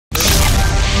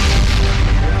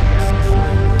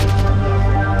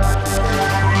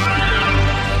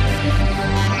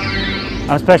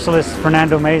I'm Specialist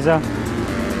Fernando Meza.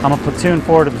 I'm a platoon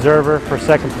forward observer for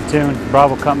 2nd Platoon,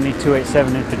 Bravo Company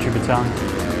 287 Infantry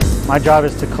Battalion. My job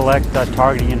is to collect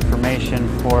targeting information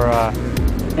for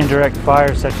indirect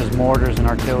fire such as mortars and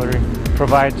artillery,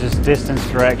 provide just distance,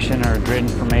 direction, or grid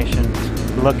information,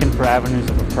 looking for avenues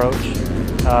of approach,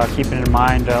 keeping in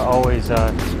mind always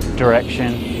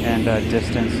direction and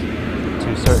distance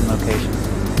to certain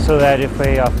locations, so that if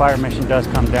a fire mission does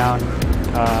come down,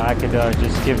 I could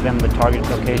just give them the target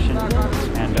location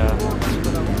and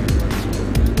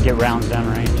get rounds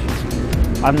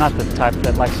downrange. I'm not the type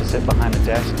that likes to sit behind a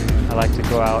desk. I like to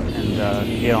go out and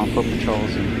get on foot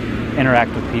patrols and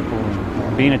interact with people.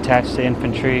 Being attached to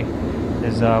infantry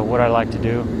is what I like to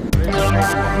do.